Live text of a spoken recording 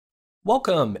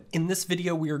Welcome! In this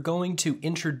video, we are going to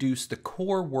introduce the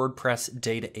core WordPress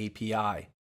Data API.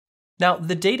 Now,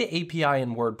 the Data API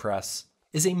in WordPress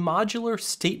is a modular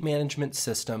state management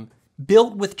system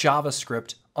built with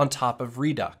JavaScript on top of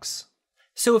Redux.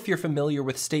 So if you're familiar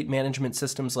with state management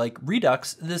systems like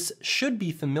Redux, this should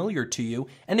be familiar to you,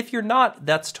 and if you're not,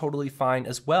 that's totally fine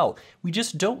as well. We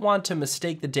just don't want to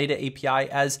mistake the Data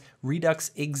API as Redux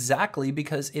exactly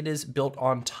because it is built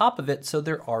on top of it, so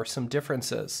there are some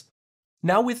differences.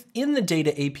 Now within the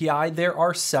Data API, there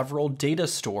are several data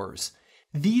stores.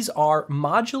 These are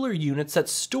modular units that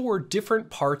store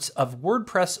different parts of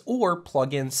WordPress or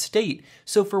plugin state.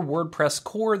 So for WordPress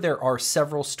core, there are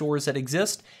several stores that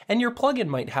exist, and your plugin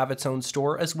might have its own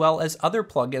store as well as other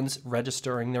plugins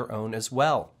registering their own as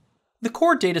well. The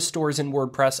core data stores in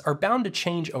WordPress are bound to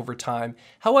change over time.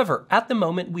 However, at the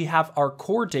moment, we have our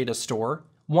core data store,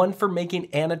 one for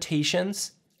making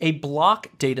annotations, a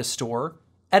block data store,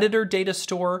 editor data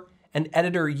store, an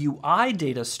editor UI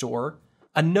data store,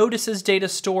 a notices data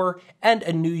store, and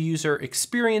a new user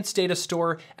experience data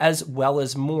store, as well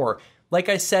as more. Like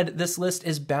I said, this list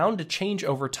is bound to change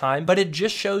over time, but it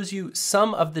just shows you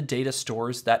some of the data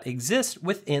stores that exist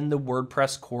within the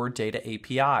WordPress core data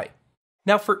API.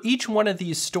 Now for each one of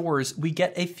these stores, we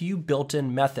get a few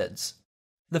built-in methods.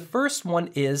 The first one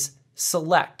is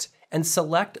select, and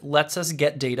select lets us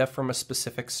get data from a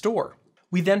specific store.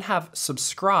 We then have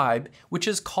subscribe, which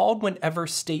is called whenever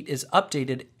state is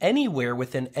updated anywhere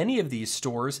within any of these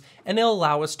stores, and it'll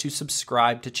allow us to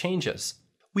subscribe to changes.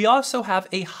 We also have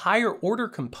a higher order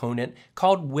component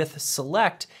called with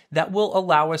select that will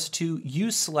allow us to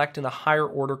use select in a higher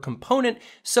order component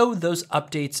so those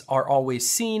updates are always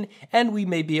seen and we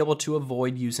may be able to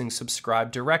avoid using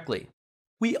subscribe directly.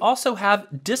 We also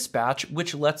have dispatch,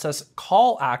 which lets us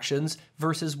call actions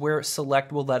versus where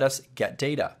select will let us get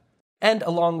data. And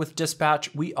along with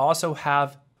dispatch, we also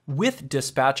have with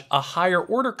dispatch a higher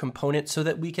order component so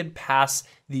that we can pass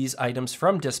these items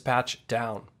from dispatch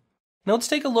down. Now let's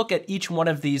take a look at each one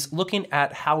of these, looking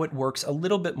at how it works a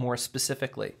little bit more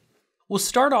specifically. We'll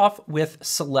start off with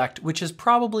select, which is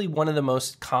probably one of the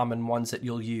most common ones that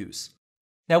you'll use.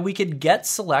 Now we could get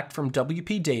select from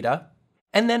WP data,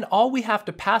 and then all we have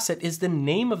to pass it is the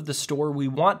name of the store we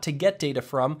want to get data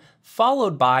from,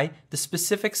 followed by the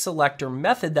specific selector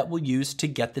method that we'll use to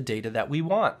get the data that we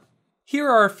want. Here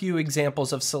are a few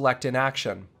examples of select in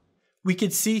action. We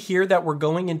could see here that we're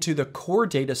going into the core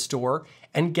data store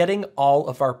and getting all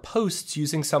of our posts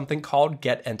using something called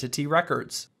get entity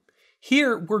records.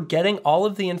 Here, we're getting all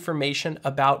of the information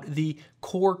about the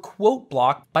core quote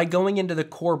block by going into the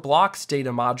core blocks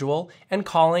data module and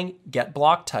calling get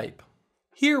block type.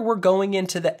 Here we're going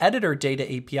into the editor data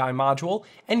API module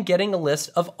and getting a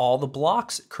list of all the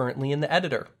blocks currently in the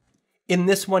editor. In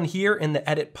this one here in the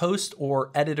edit post or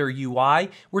editor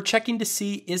UI, we're checking to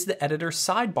see is the editor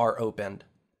sidebar opened.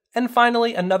 And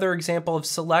finally, another example of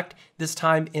select, this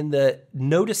time in the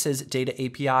notices data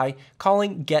API,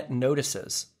 calling get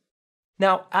notices.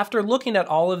 Now, after looking at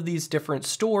all of these different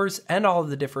stores and all of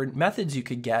the different methods you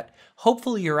could get,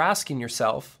 hopefully you're asking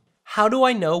yourself, how do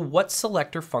I know what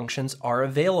selector functions are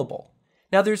available?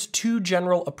 Now there's two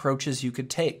general approaches you could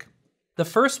take. The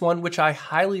first one, which I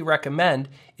highly recommend,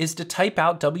 is to type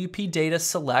out WP data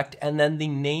select and then the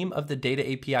name of the data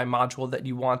API module that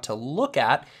you want to look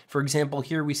at. For example,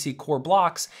 here we see core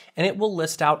blocks, and it will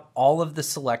list out all of the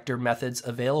selector methods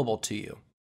available to you.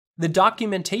 The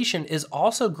documentation is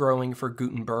also growing for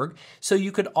Gutenberg, so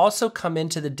you could also come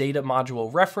into the data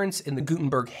module reference in the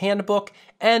Gutenberg handbook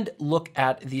and look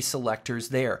at the selectors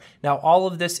there. Now, all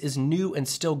of this is new and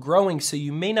still growing, so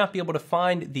you may not be able to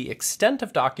find the extent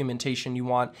of documentation you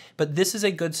want, but this is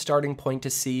a good starting point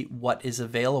to see what is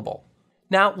available.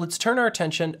 Now, let's turn our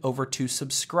attention over to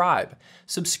subscribe.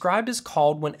 Subscribe is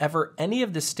called whenever any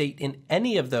of the state in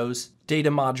any of those data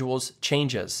modules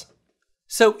changes.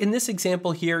 So in this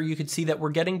example here, you could see that we're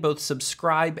getting both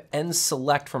subscribe and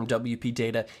select from WP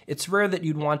data. It's rare that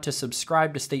you'd want to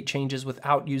subscribe to state changes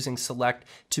without using select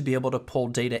to be able to pull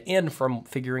data in from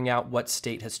figuring out what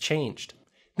state has changed.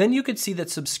 Then you could see that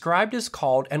subscribed is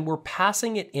called and we're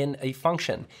passing it in a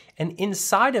function. And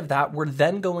inside of that, we're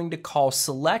then going to call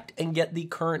select and get the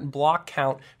current block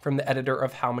count from the editor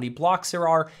of how many blocks there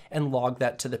are and log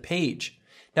that to the page.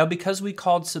 Now, because we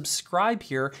called subscribe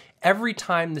here, every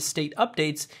time the state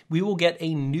updates, we will get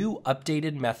a new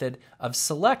updated method of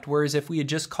select, whereas if we had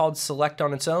just called select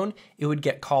on its own, it would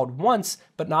get called once,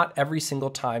 but not every single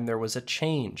time there was a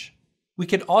change. We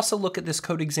could also look at this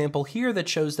code example here that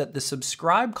shows that the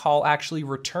subscribe call actually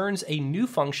returns a new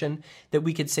function that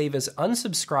we could save as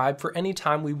unsubscribe for any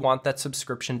time we want that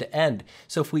subscription to end.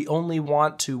 So if we only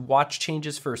want to watch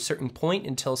changes for a certain point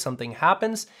until something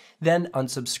happens, then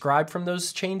unsubscribe from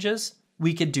those changes,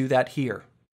 we could do that here.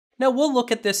 Now we'll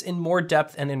look at this in more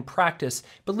depth and in practice,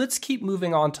 but let's keep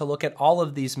moving on to look at all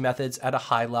of these methods at a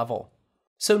high level.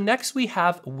 So next we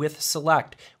have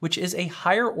WithSelect, which is a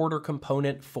higher order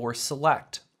component for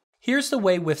select. Here's the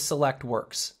way WithSelect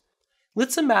works.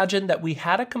 Let's imagine that we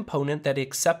had a component that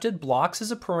accepted blocks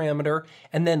as a parameter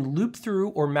and then looped through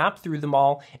or mapped through them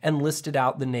all and listed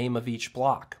out the name of each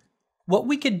block. What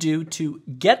we could do to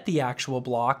get the actual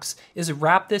blocks is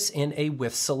wrap this in a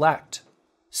WithSelect.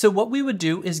 So what we would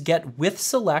do is get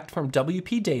WithSelect from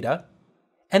WP data,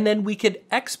 and then we could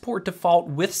export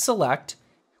default WithSelect,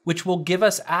 which will give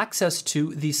us access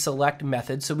to the select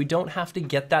method, so we don't have to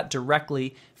get that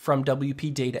directly from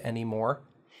WP data anymore.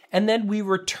 And then we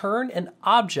return an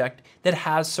object that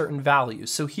has certain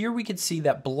values. So here we can see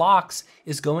that blocks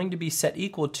is going to be set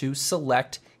equal to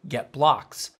select get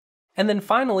blocks. And then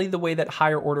finally, the way that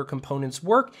higher order components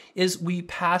work is we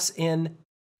pass in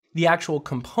the actual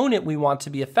component we want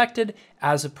to be affected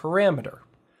as a parameter.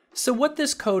 So what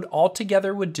this code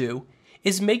altogether would do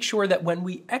is make sure that when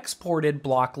we exported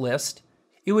block list,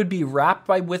 it would be wrapped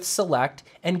by WithSelect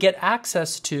and get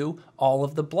access to all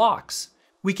of the blocks.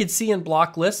 We could see in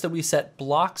block list that we set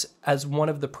blocks as one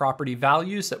of the property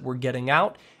values that we're getting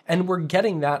out, and we're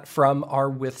getting that from our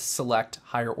WithSelect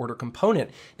higher order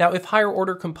component. Now, if higher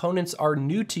order components are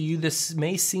new to you, this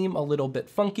may seem a little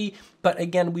bit funky, but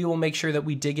again, we will make sure that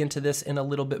we dig into this in a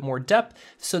little bit more depth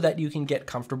so that you can get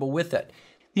comfortable with it.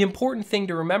 The important thing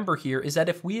to remember here is that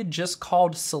if we had just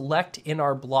called select in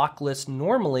our block list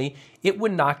normally, it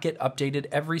would not get updated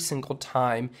every single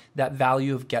time that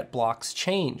value of get blocks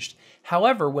changed.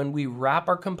 However, when we wrap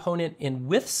our component in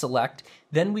WithSelect,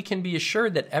 then we can be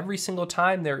assured that every single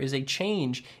time there is a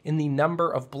change in the number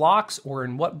of blocks or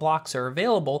in what blocks are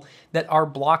available, that our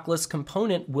block list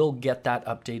component will get that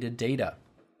updated data.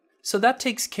 So that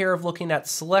takes care of looking at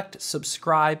select,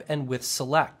 subscribe, and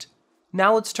WithSelect.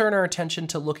 Now let's turn our attention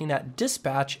to looking at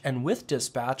dispatch and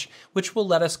WithDispatch, which will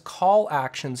let us call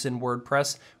actions in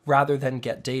WordPress rather than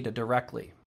get data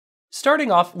directly.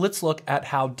 Starting off, let's look at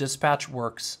how dispatch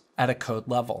works at a code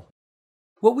level.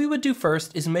 What we would do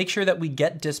first is make sure that we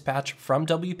get dispatch from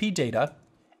WP data,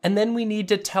 and then we need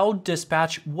to tell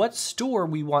dispatch what store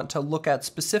we want to look at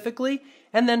specifically,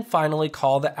 and then finally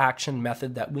call the action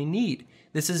method that we need.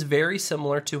 This is very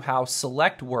similar to how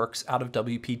select works out of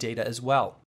WP data as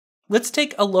well. Let's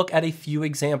take a look at a few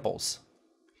examples.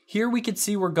 Here we can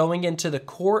see we're going into the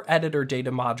core editor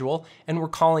data module and we're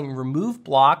calling remove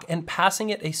block and passing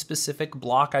it a specific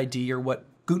block ID, or what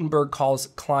Gutenberg calls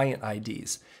client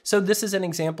IDs. So this is an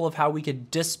example of how we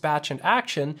could dispatch an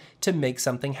action to make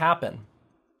something happen.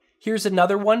 Here's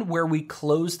another one where we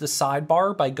close the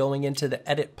sidebar by going into the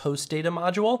edit post data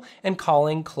module and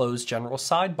calling close general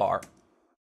sidebar.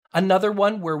 Another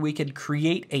one where we could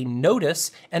create a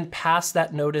notice and pass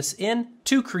that notice in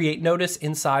to create notice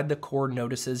inside the core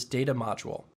notices data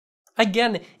module.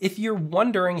 Again, if you're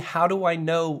wondering how do I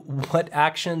know what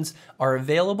actions are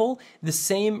available, the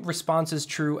same response is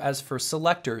true as for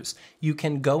selectors. You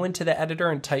can go into the editor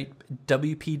and type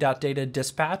wp.data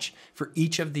dispatch for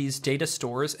each of these data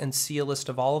stores and see a list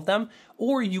of all of them,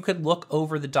 or you could look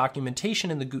over the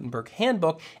documentation in the Gutenberg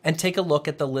handbook and take a look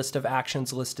at the list of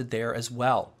actions listed there as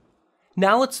well.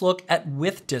 Now let's look at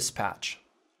WithDispatch.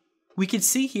 We can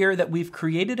see here that we've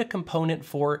created a component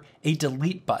for a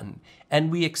delete button,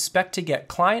 and we expect to get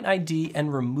client ID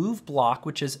and remove block,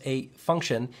 which is a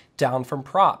function, down from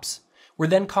props. We're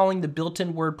then calling the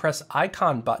built-in WordPress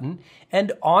icon button,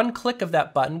 and on click of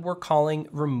that button, we're calling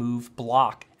remove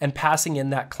block and passing in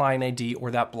that client ID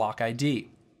or that block ID.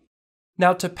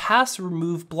 Now to pass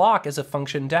remove block as a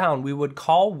function down, we would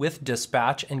call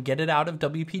WithDispatch and get it out of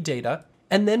WP data.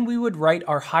 And then we would write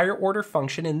our higher order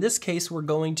function. In this case, we're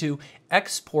going to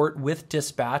export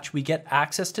WithDispatch. We get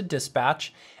access to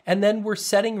dispatch, and then we're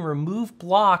setting remove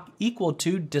block equal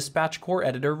to dispatch core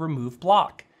editor remove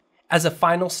block. As a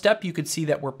final step, you could see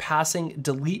that we're passing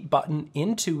delete button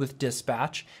into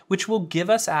WithDispatch, which will give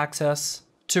us access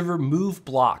to remove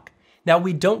block. Now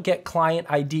we don't get client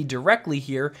ID directly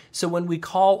here, so when we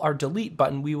call our delete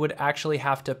button, we would actually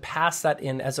have to pass that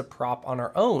in as a prop on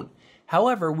our own.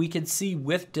 However, we can see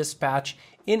WithDispatch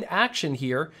in action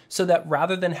here, so that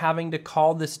rather than having to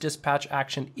call this dispatch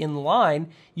action in line,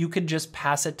 you could just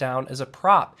pass it down as a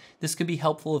prop. This could be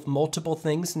helpful if multiple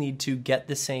things need to get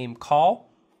the same call.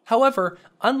 However,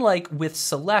 unlike with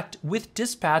select, with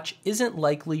dispatch isn't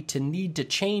likely to need to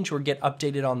change or get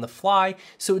updated on the fly,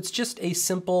 so it's just a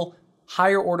simple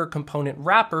higher order component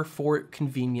wrapper for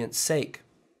convenience sake.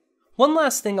 One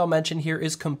last thing I'll mention here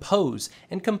is compose,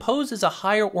 and compose is a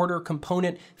higher order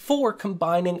component for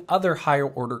combining other higher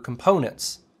order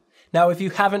components. Now, if you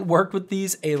haven't worked with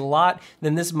these a lot,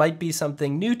 then this might be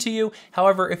something new to you.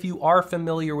 However, if you are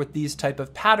familiar with these type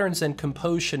of patterns, then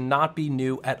compose should not be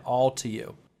new at all to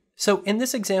you. So in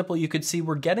this example, you could see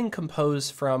we're getting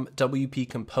compose from WP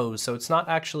Compose, so it's not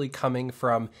actually coming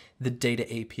from the data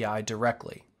API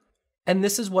directly. And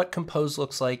this is what compose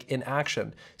looks like in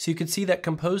action. So you can see that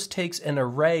compose takes an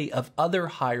array of other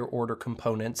higher order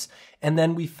components, and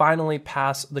then we finally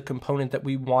pass the component that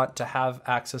we want to have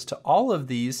access to all of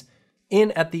these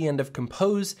in at the end of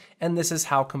compose, and this is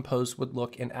how compose would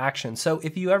look in action. So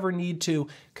if you ever need to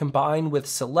combine with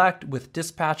select, with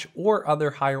dispatch, or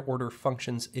other higher order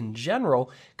functions in general,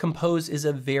 compose is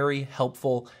a very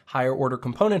helpful higher order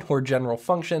component or general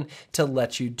function to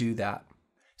let you do that.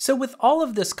 So with all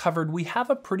of this covered, we have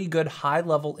a pretty good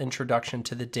high-level introduction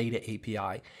to the data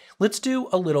API. Let's do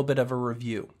a little bit of a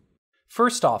review.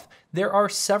 First off, there are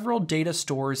several data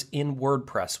stores in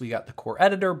WordPress. We got the core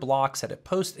editor, blocks, edit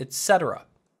post, etc.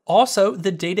 Also,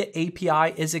 the data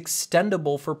API is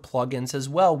extendable for plugins as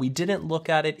well. We didn't look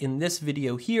at it in this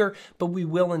video here, but we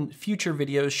will in future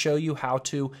videos show you how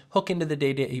to hook into the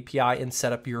data API and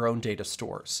set up your own data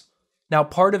stores. Now,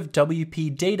 part of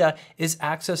WP Data is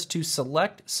access to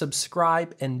select,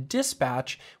 subscribe, and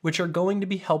dispatch, which are going to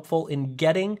be helpful in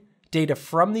getting data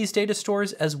from these data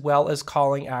stores as well as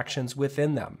calling actions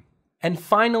within them. And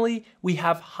finally, we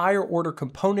have higher order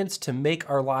components to make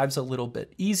our lives a little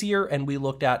bit easier, and we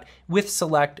looked at with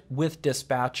select, with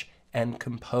dispatch, and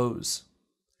compose.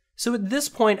 So at this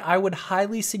point, I would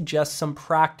highly suggest some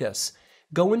practice.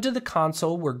 Go into the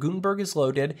console where Gutenberg is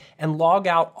loaded and log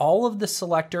out all of the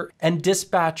selector and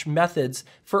dispatch methods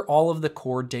for all of the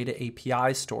core data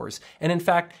API stores. And in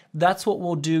fact, that's what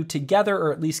we'll do together,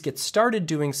 or at least get started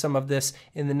doing some of this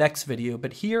in the next video.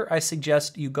 But here I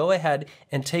suggest you go ahead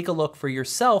and take a look for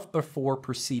yourself before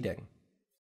proceeding.